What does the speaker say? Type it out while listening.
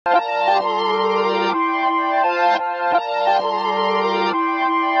Mr.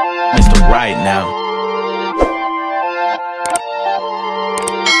 Right now.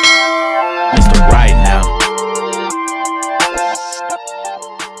 Mr. Right now.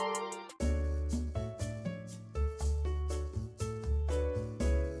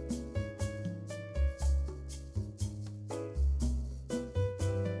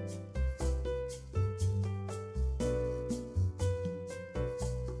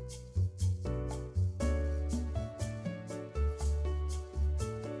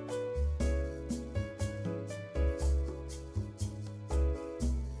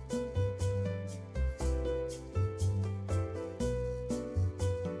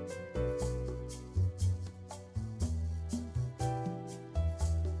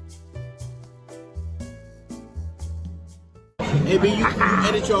 Hey, B, you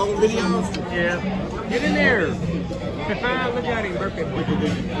edit your own videos? Yeah. Get in there. Look at him, birthday boy.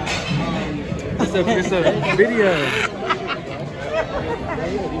 It's a video.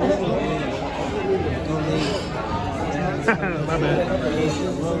 My bad.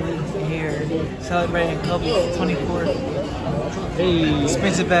 Here, celebrating Kobe's 24th. Hey.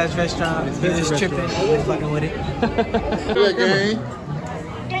 Expensive ass restaurant. We're just tripping. We're fucking with it. Yeah, gang.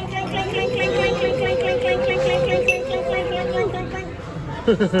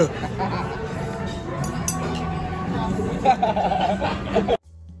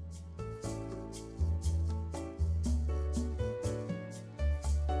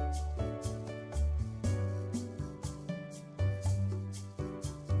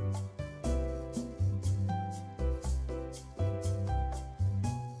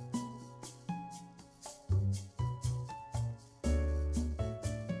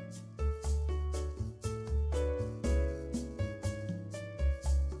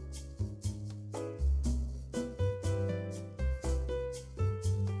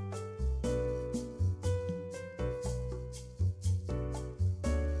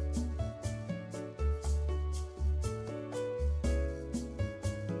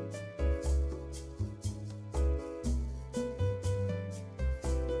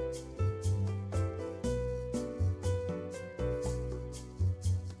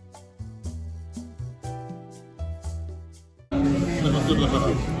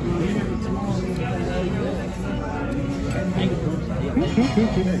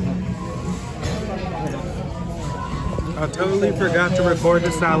 I totally forgot to record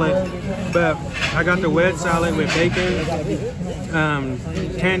the salad, but I got the wet salad with bacon,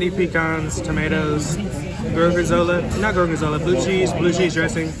 candied pecans, tomatoes, blue cheese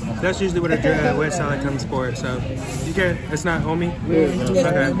dressing. That's usually what a wet salad comes for. So you can't. It's not on me.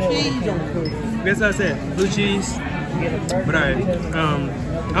 Okay. Guess that's it. Blue cheese. But alright.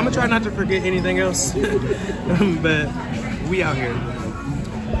 I'm gonna try not to forget anything else. But we out here.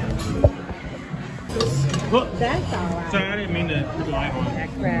 That's all right. Sorry, I didn't mean to put the light on.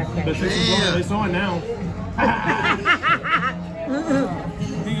 But Damn. it's on now.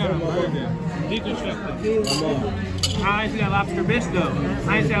 He got a burger. Deconstructed. I ain't see that lobster bitch though.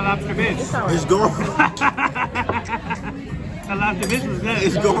 I ain't see that lobster bitch. It's gone. That lobster bitch was good.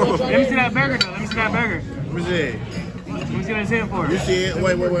 It's gone. Let me see that burger though. Let me see that burger. Let me see. Let me see what it's in for. You see it?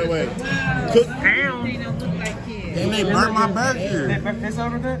 Wait. Cook. Damn. And they burnt my burger. It's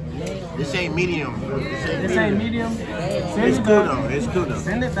over there? This ain't medium. This ain't medium? It's cool though. It's cool though.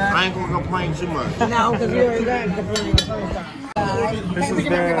 Send it back. I ain't gonna complain too much. No, because you already got to complain the first time. This is the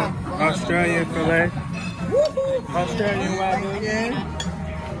Australian fillet. Australian Wagyu.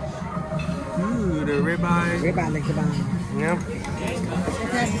 Ooh, the ribeye. Ribeye like the bomb. Yep.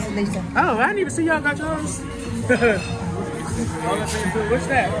 Lisa. Oh, I didn't even see y'all got yours. What's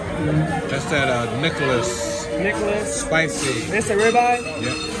that? That's that Nicholas Nicholas. spicy. It's a ribeye?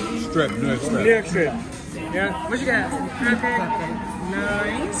 Yep. Strip, New York strip. New York strip. Yeah. What you got? Okay.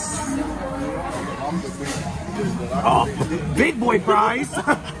 Nice. Oh, big boy fries.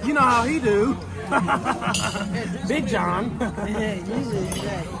 You know how he do. Big John.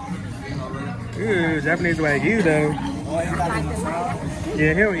 Ooh, Japanese Wagyu though.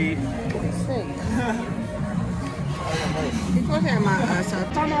 Yeah, he'll eat.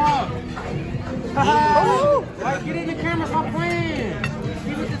 Oh, like, get in the camera, stop playing.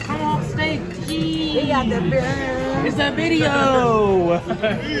 Get with the tomahawk steak. He got the beer. It's a video.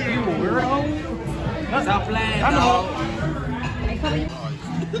 You weirdo. Stop playing.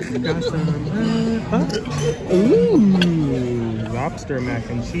 Got some ooh, lobster mac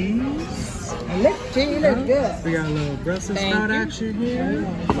and cheese. Look good. We got a little Brussels sprout action here. You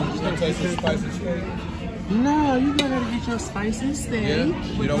gonna taste some spicy steak? No, you gotta get your spicy steak. Yeah?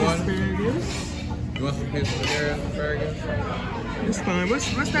 You don't want it? Asparagus. You want some vegetarian asparagus? It's fine.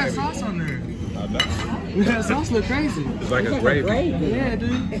 What's that sauce on there? That sauce look crazy. It's like a gravy. Yeah,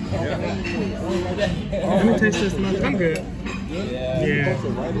 dude. Let me taste this much. I'm good. Yeah.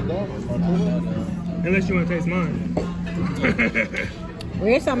 Unless you want to taste mine.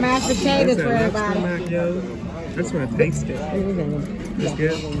 Where's some mashed potatoes That's for a everybody? mac, yo. I just want to taste it. It's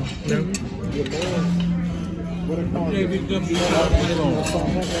good? No?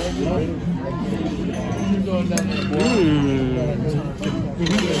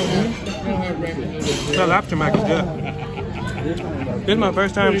 The lobster mac is good. This is my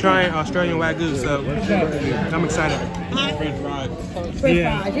first time trying Australian Wagyu, so I'm excited. French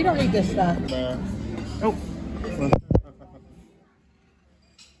Yeah. fries. You don't eat this stuff. Oh.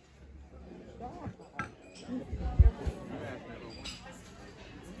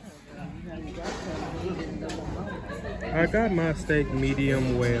 I got my steak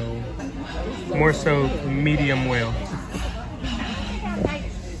medium well. More so medium well.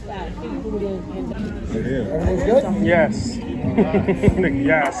 Yes.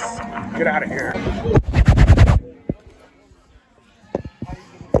 Yes. Get out of here.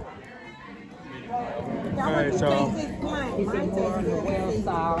 Alright, so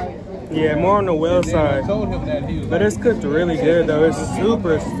yeah, more on the well side. But it's cooked really good though. It's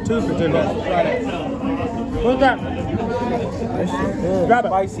super tender. What's that? Grab it.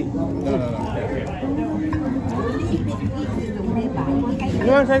 Spicy. No. You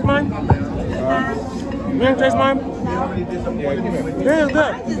want to taste mine? You want to taste mine? Yeah, it's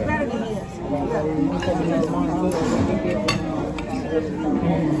good.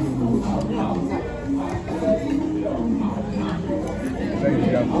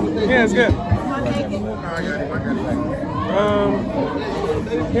 Yeah, it's good.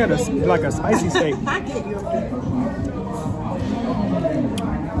 Yeah, that's like a spicy steak.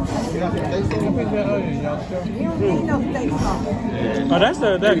 Oh, that's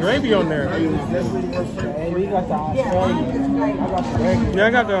that gravy on there. Yeah, I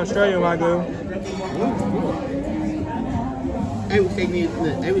got the Australian Wagyu.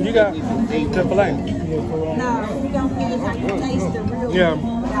 You got the filet. No, we don't finish. I can taste the real Yeah.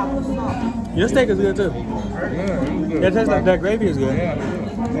 without the salt. Your steak is good too. Yeah, it tastes like that gravy is good. Yeah,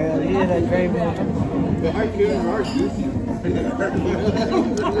 that gravy.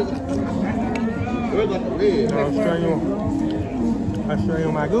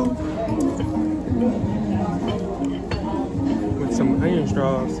 Australian Wagyu with some onion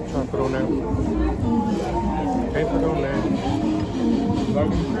straws. Try to put on there. Can't put on there.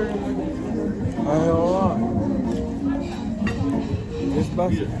 Just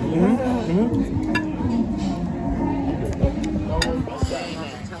bust it.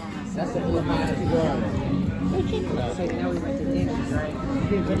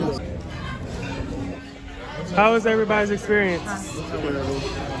 How was everybody's experience?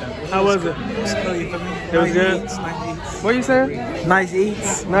 How was it? It was good. What you saying? Nice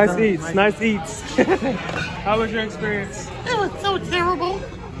eats. Nice eats. Nice eats. How was your experience? It was so terrible.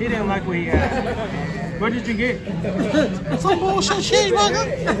 He didn't like what he had. What did you get? Some bullshit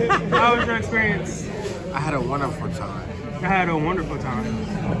cheeseburger. How was your experience? I had a wonderful time. I had a wonderful time.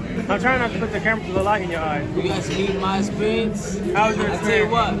 I'm trying not to put the camera to the light in your eye. You guys need my experience? How was your I tell you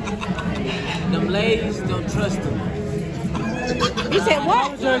experience? what, them ladies don't trust them. You said How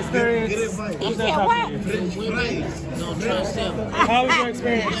what? was your experience? You said what? Don't trust them. How was your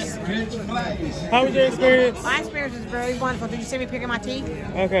experience? How was your experience? My experience was very wonderful. Did you see me picking my teeth?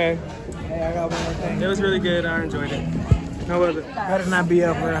 Okay. Hey, I got one more thing. It was really good. I enjoyed it. How was it? Better not be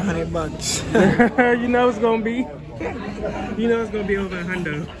over $100. You know it's gonna be. You know it's gonna be over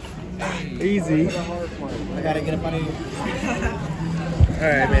 $100. Easy. I gotta get up out of here.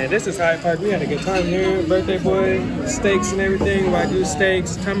 Alright, man, this is Hyde Park. We had a good time here. Birthday boy, steaks and everything. Wagyu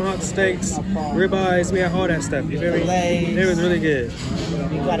steaks, tomahawk steaks, ribeyes. We had all that stuff. You feel me? Fillets. It was really good.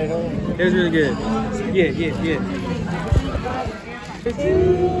 You got it all. It was really good. Yeah.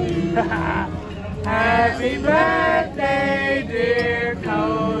 Happy birthday, dear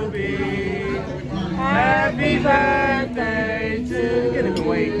Kobe. Happy birthday to... Can't even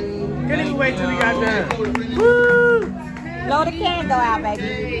wait. Can't even wait till we got done. Woo! Blow the candle out,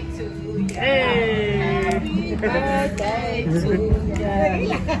 baby. Hey! Birthday to you.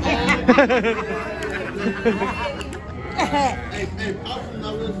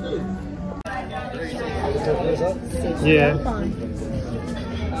 Yeah.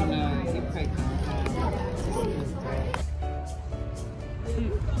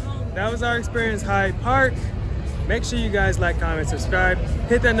 That was our experience, Hyde Park. Make sure you guys like, comment, subscribe.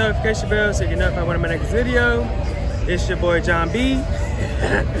 Hit that notification bell so you get notified when my next video. It's your boy John B.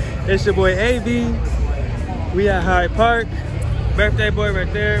 It's your boy AB. We at Hyde Park. Birthday boy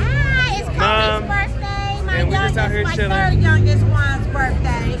right there. Hi, it's Mom. Kobe's birthday. My And we just out youngest, here my chilling. third youngest one's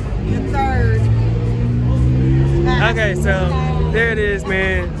birthday. The third. Okay, so there it is,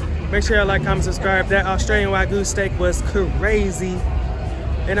 man. Make sure y'all like, comment, subscribe. That Australian Wagyu steak was crazy.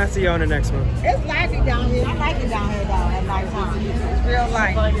 And I'll see you on the next one. It's lively down here. I like it down here though at nighttime. It's real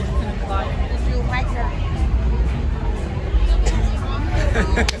light. Did you like her?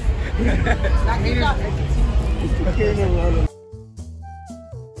 Like you got-